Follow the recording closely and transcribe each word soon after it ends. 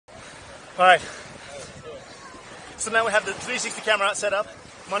Alright, so now we have the 360 camera set up.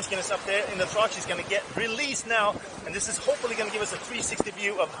 Munchkin is up there in the truck. She's going to get released now, and this is hopefully going to give us a 360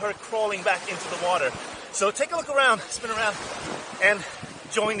 view of her crawling back into the water. So take a look around, spin around, and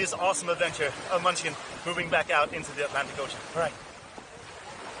join this awesome adventure of Munchkin moving back out into the Atlantic Ocean. Alright.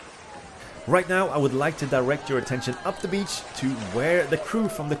 Right now, I would like to direct your attention up the beach to where the crew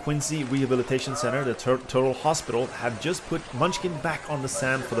from the Quincy Rehabilitation Center, the Turtle Hospital, have just put Munchkin back on the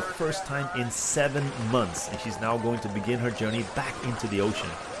sand for the first time in 7 months, and she's now going to begin her journey back into the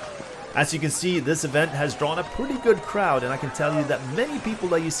ocean. As you can see, this event has drawn a pretty good crowd, and I can tell you that many people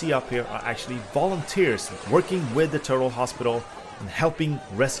that you see up here are actually volunteers working with the Turtle Hospital and helping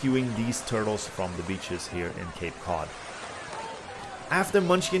rescuing these turtles from the beaches here in Cape Cod. After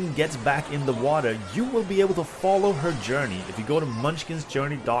Munchkin gets back in the water, you will be able to follow her journey. If you go to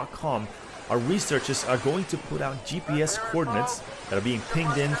munchkinsjourney.com, our researchers are going to put out GPS coordinates that are being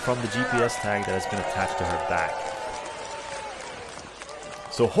pinged in from the GPS tag that has been attached to her back.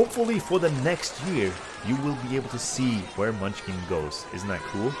 So hopefully for the next year, you will be able to see where Munchkin goes. Isn't that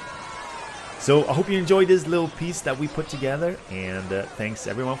cool? So I hope you enjoyed this little piece that we put together, and thanks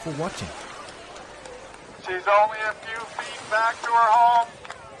everyone for watching. She's only a few feet back to her home.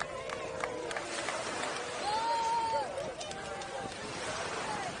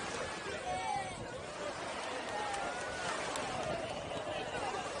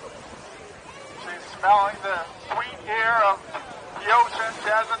 She's smelling the sweet air of the ocean. She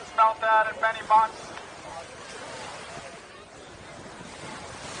hasn't smelled that in many months.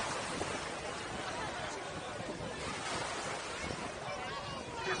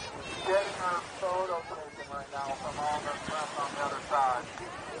 She's getting her photo taken right now from all the press on the other side.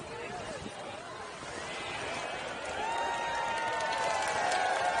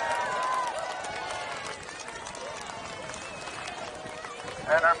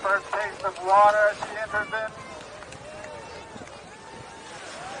 And her first taste of water as she enters in.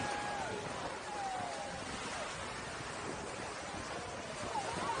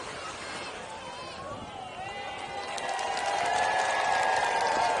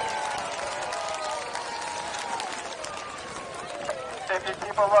 If you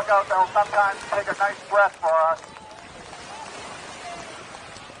keep a lookout, they'll sometimes take a nice breath for us.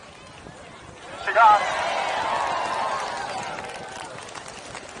 She got it.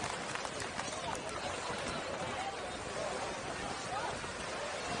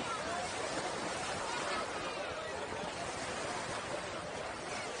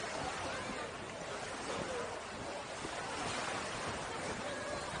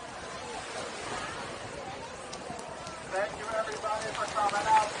 Thank you everybody for coming out.